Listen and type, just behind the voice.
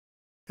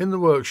In the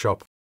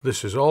workshop,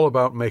 this is all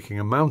about making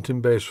a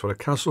mounting base for a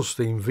Castle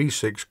Steam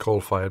V6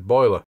 coal-fired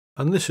boiler,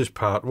 and this is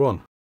part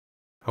 1.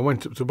 I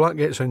went up to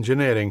Blackgates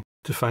Engineering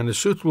to find a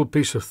suitable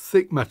piece of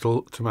thick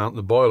metal to mount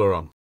the boiler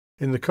on.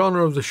 In the corner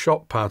of the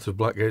shop part of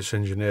Blackgates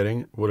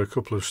Engineering were a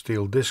couple of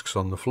steel discs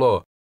on the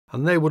floor,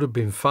 and they would have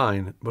been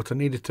fine, but I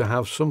needed to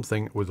have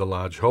something with a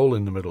large hole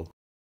in the middle.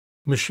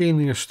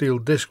 Machining a steel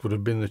disc would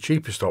have been the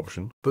cheapest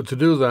option, but to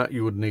do that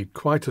you would need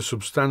quite a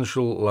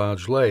substantial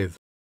large lathe.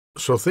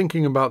 So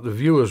thinking about the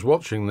viewers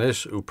watching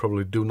this, who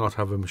probably do not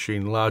have a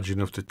machine large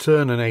enough to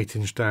turn an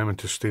 8-inch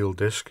diameter steel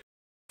disc,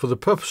 for the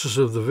purposes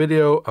of the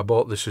video I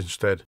bought this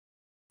instead.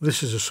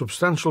 This is a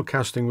substantial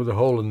casting with a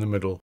hole in the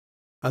middle,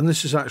 and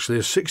this is actually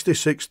a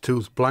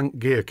 66-tooth blank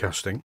gear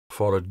casting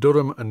for a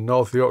Durham and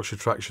North Yorkshire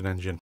traction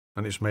engine,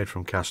 and it's made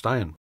from cast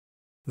iron.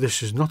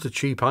 This is not a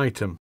cheap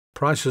item.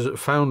 Prices at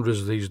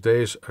foundries these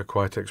days are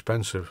quite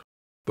expensive,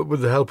 but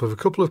with the help of a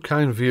couple of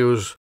kind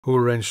viewers who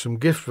arranged some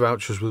gift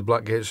vouchers with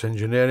Blackgates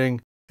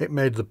Engineering, it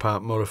made the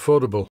part more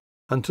affordable.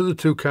 And to the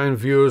 2 kind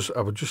viewers,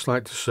 I would just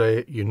like to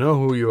say, you know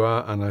who you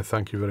are, and I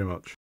thank you very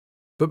much.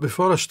 But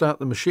before I start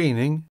the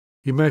machining,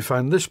 you may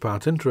find this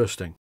part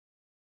interesting.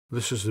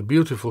 This is the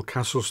beautiful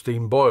Castle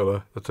Steam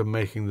boiler that I'm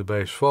making the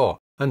base for,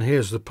 and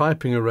here's the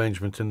piping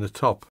arrangement in the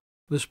top.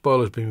 This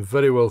boiler has been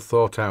very well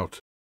thought out.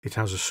 It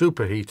has a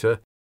superheater,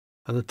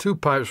 and the 2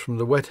 pipes from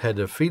the wet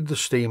header feed the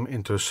steam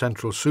into a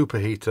central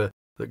superheater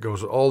that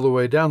goes all the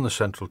way down the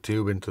central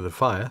tube into the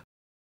fire.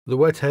 The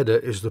wet header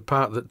is the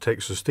part that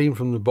takes the steam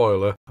from the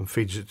boiler and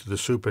feeds it to the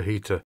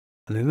superheater,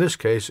 and in this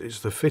case it's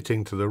the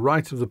fitting to the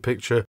right of the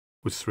picture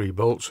with 3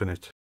 bolts in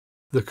it.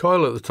 The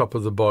coil at the top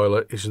of the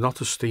boiler is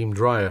not a steam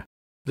dryer.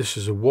 This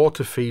is a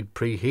water feed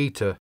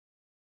preheater.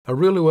 A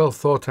really well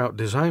thought out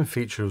design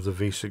feature of the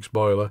V6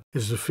 boiler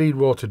is the feed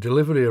water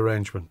delivery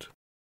arrangement.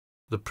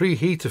 The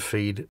preheater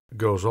feed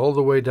goes all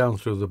the way down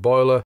through the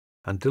boiler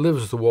and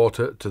delivers the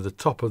water to the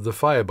top of the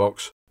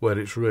firebox where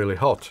it's really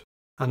hot.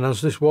 And as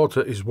this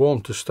water is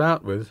warm to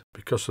start with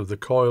because of the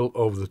coil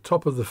over the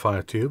top of the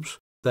fire tubes,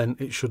 then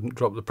it shouldn't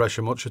drop the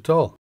pressure much at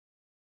all.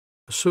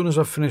 As soon as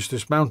I've finished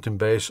this mounting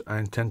base, I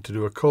intend to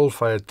do a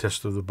coal-fired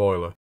test of the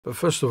boiler, but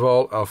first of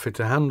all I'll fit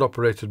a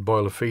hand-operated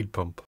boiler feed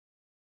pump.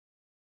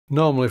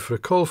 Normally for a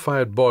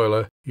coal-fired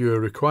boiler you are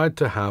required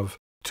to have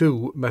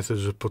 2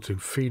 methods of putting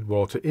feed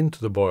water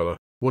into the boiler.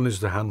 One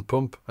is the hand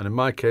pump, and in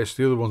my case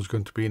the other one's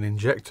going to be an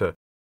injector.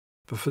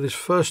 But for this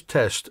first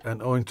test,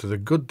 and owing to the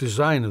good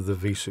design of the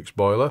V6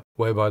 boiler,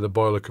 whereby the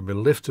boiler can be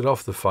lifted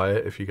off the fire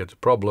if you get a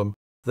problem,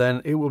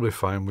 then it will be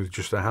fine with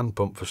just a hand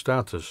pump for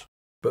starters.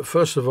 But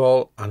first of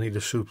all, I need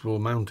a suitable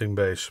mounting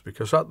base,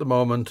 because at the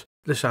moment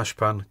this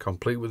ashpan,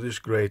 complete with its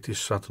grate, is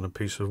sat on a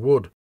piece of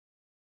wood.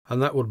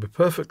 And that would be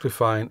perfectly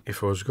fine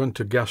if I was going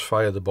to gas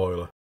fire the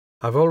boiler.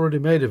 I've already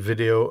made a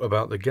video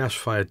about the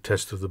gas-fired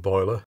test of the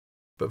boiler,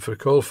 but for a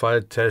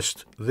coal-fired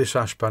test, this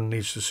ashpan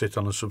needs to sit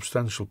on a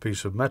substantial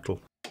piece of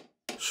metal.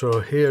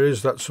 So here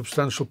is that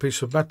substantial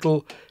piece of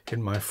metal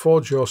in my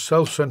 4-jaw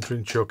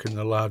self-centering chuck in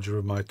the larger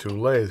of my 2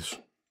 lathes.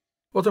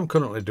 What I'm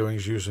currently doing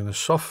is using a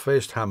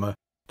soft-faced hammer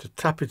to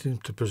tap it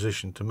into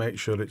position to make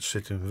sure it's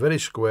sitting very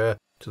square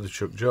to the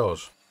chuck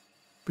jaws.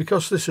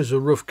 Because this is a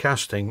rough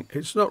casting,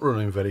 it's not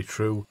running very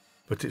true,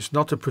 but it's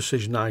not a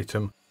precision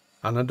item,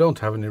 and I don't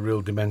have any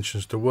real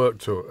dimensions to work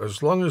to.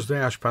 As long as the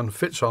ashpan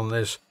fits on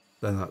this,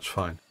 then that's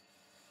fine.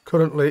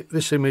 Currently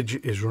this image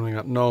is running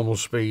at normal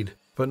speed,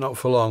 but not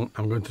for long.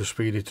 I'm going to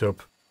speed it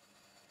up.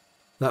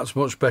 That's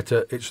much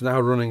better. It's now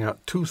running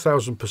at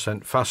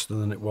 2000% faster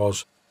than it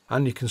was,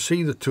 and you can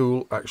see the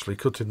tool actually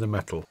cutting the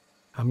metal.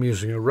 I'm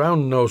using a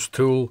round nose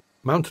tool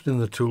mounted in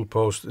the tool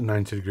post at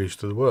 90 degrees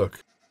to the work,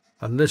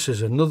 and this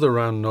is another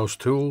round nose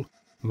tool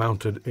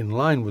mounted in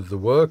line with the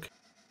work,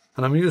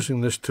 and I'm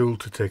using this tool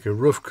to take a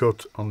rough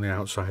cut on the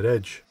outside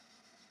edge.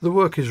 The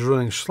work is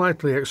running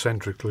slightly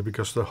eccentrically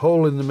because the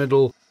hole in the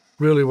middle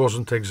really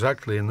wasn't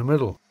exactly in the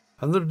middle,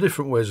 and there are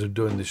different ways of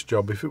doing this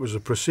job. If it was a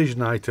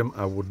precision item,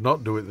 I would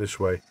not do it this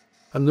way,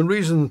 and the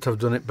reason that I've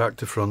done it back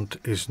to front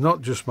is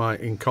not just my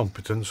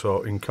incompetence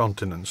or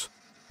incontinence.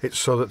 It's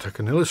so that I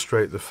can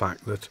illustrate the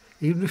fact that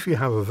even if you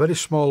have a very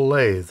small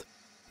lathe,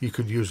 you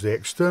could use the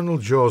external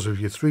jaws of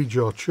your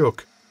 3-jaw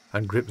chuck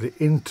and grip the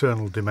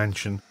internal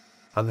dimension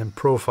and then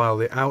profile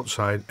the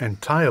outside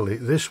entirely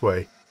this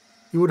way.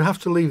 You would have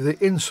to leave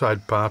the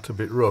inside part a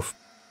bit rough,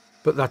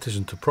 but that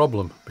isn't a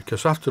problem,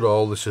 because after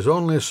all this is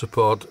only a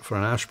support for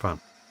an ashpan,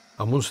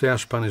 and once the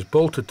ashpan is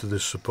bolted to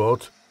this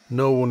support,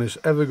 no one is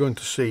ever going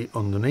to see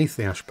underneath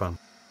the ashpan.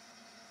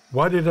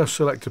 Why did I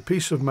select a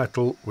piece of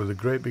metal with a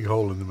great big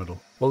hole in the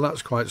middle? Well,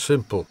 that's quite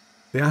simple.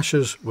 The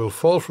ashes will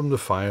fall from the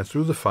fire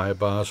through the fire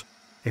bars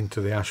into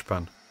the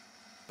ashpan,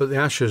 but the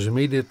ashes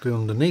immediately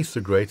underneath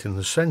the grate in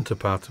the centre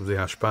part of the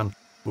ashpan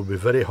will be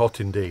very hot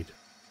indeed.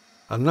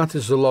 And that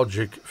is the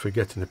logic for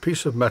getting a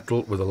piece of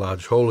metal with a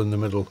large hole in the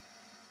middle.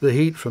 The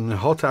heat from the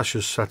hot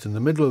ashes sat in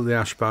the middle of the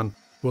ashpan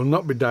will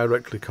not be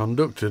directly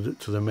conducted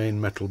to the main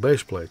metal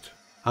base plate,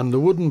 and the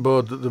wooden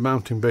board that the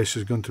mounting base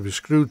is going to be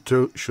screwed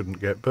to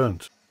shouldn't get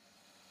burnt.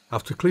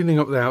 After cleaning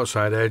up the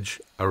outside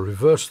edge, I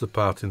reversed the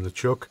part in the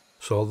chuck,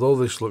 so although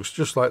this looks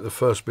just like the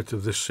first bit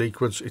of this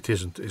sequence, it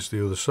isn't, it's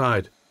the other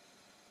side.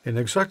 In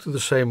exactly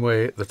the same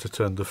way that I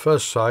turned the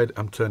first side,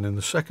 I'm turning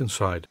the second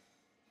side.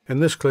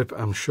 In this clip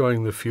I'm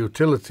showing the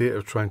futility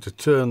of trying to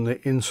turn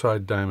the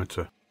inside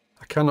diameter.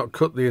 I cannot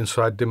cut the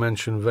inside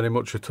dimension very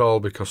much at all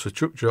because the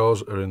chuck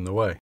jaws are in the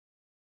way.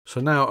 So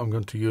now I'm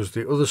going to use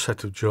the other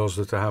set of jaws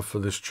that I have for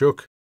this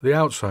chuck, the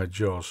outside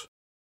jaws.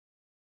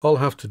 All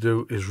I have to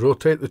do is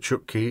rotate the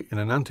chuck key in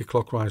an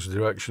anti-clockwise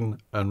direction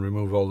and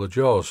remove all the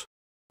jaws.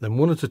 Then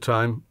one at a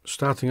time,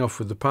 starting off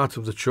with the part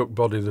of the chuck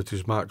body that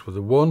is marked with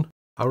a 1,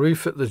 I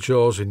refit the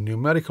jaws in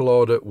numerical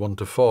order 1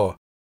 to 4,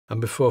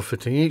 and before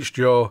fitting each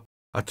jaw,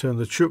 I turn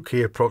the chuck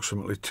key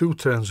approximately 2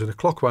 turns in a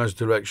clockwise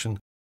direction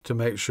to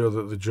make sure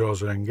that the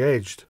jaws are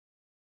engaged.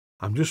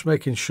 I'm just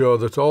making sure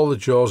that all the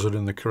jaws are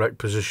in the correct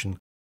position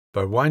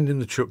by winding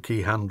the chuck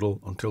key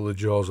handle until the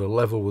jaws are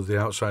level with the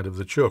outside of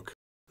the chuck.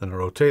 Then I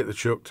rotate the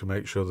chuck to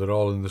make sure they're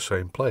all in the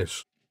same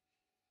place.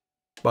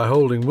 By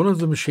holding one of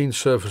the machined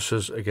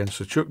surfaces against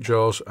the chuck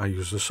jaws, I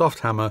use the soft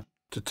hammer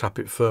to tap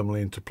it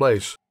firmly into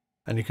place,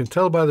 and you can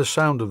tell by the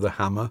sound of the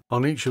hammer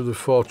on each of the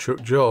 4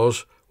 chuck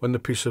jaws when the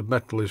piece of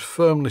metal is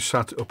firmly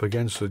sat up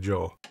against the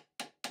jaw.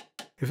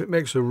 If it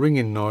makes a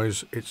ringing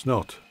noise, it's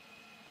not.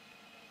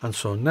 And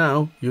so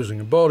now, using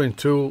a boring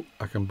tool,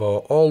 I can bore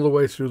all the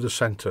way through the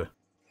centre.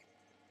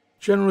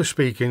 Generally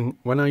speaking,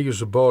 when I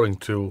use a boring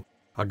tool,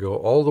 I go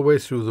all the way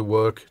through the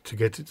work to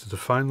get it to the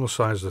final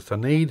size that I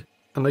need,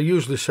 and I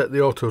usually set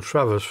the auto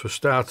traverse for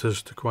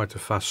starters to quite a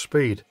fast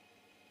speed.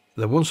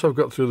 Then once I've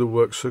got through the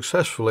work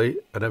successfully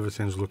and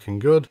everything's looking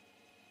good,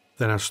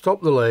 then I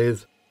stop the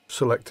lathe,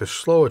 select a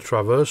slower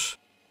traverse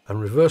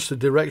and reverse the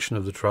direction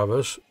of the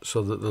traverse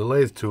so that the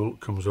lathe tool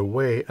comes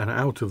away and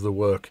out of the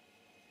work.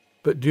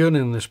 But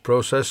during this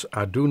process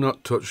I do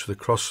not touch the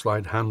cross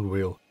slide hand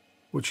wheel,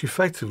 which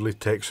effectively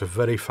takes a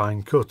very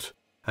fine cut,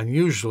 and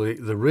usually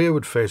the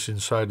rearward facing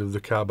side of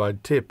the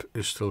carbide tip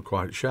is still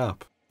quite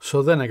sharp,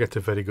 so then I get a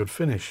very good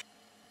finish.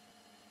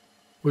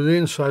 With the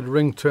inside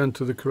ring turned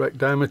to the correct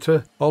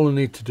diameter, all I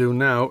need to do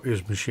now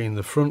is machine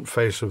the front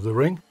face of the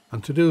ring,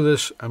 and to do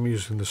this I'm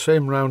using the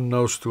same round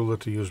nose tool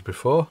that I used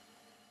before.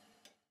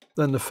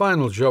 Then the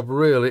final job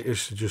really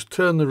is to just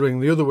turn the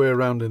ring the other way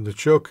around in the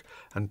chuck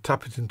and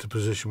tap it into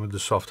position with the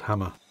soft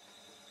hammer.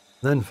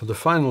 Then for the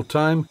final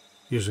time,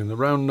 using the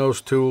round nose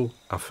tool,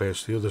 I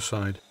face the other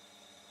side.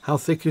 How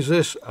thick is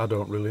this? I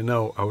don't really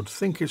know. I would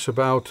think it's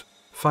about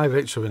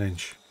 5/8 of an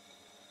inch.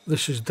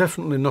 This is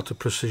definitely not a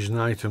precision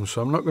item,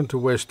 so I'm not going to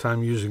waste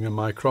time using a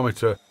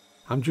micrometer.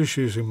 I'm just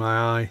using my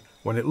eye.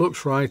 When it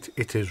looks right,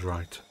 it is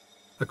right.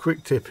 A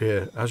quick tip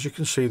here, as you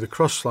can see the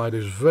cross slide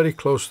is very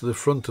close to the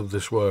front of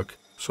this work,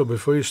 so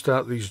before you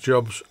start these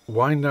jobs,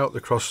 wind out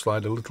the cross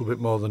slide a little bit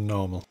more than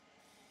normal.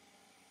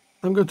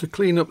 I'm going to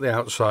clean up the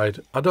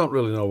outside. I don't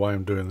really know why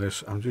I'm doing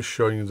this. I'm just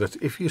showing you that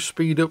if you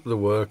speed up the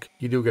work,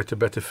 you do get a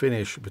better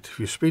finish. But if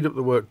you speed up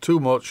the work too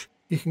much,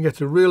 you can get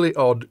a really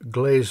odd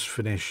glazed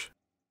finish.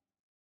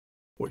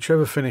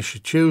 Whichever finish you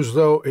choose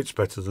though, it's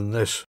better than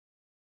this.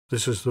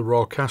 This is the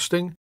raw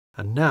casting.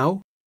 And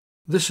now,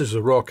 this is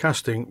the raw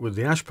casting with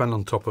the ash pan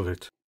on top of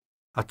it.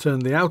 I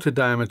turned the outer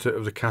diameter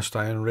of the cast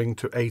iron ring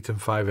to 8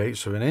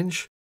 5/8 of an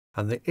inch,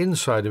 and the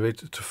inside of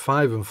it to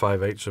 5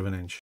 5/8 of an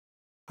inch.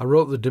 I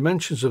wrote the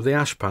dimensions of the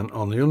ash pan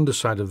on the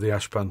underside of the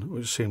ash pan,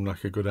 which seemed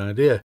like a good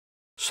idea.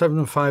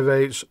 7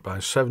 5/8 by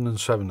 7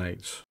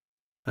 7/8.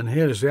 And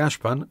here is the ash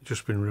pan,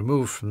 just been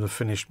removed from the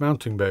finished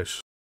mounting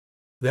base.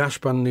 The ash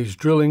pan needs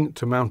drilling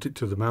to mount it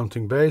to the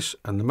mounting base,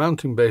 and the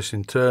mounting base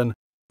in turn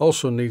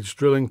also needs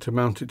drilling to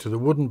mount it to the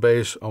wooden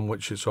base on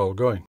which it's all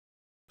going.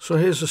 So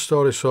here's the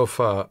story so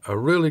far, a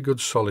really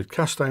good solid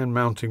cast iron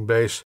mounting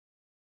base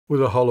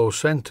with a hollow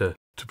centre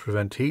to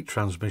prevent heat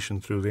transmission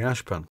through the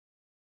ash pan.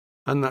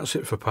 And that's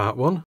it for part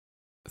 1.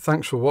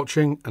 Thanks for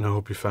watching, and I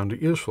hope you found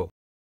it useful.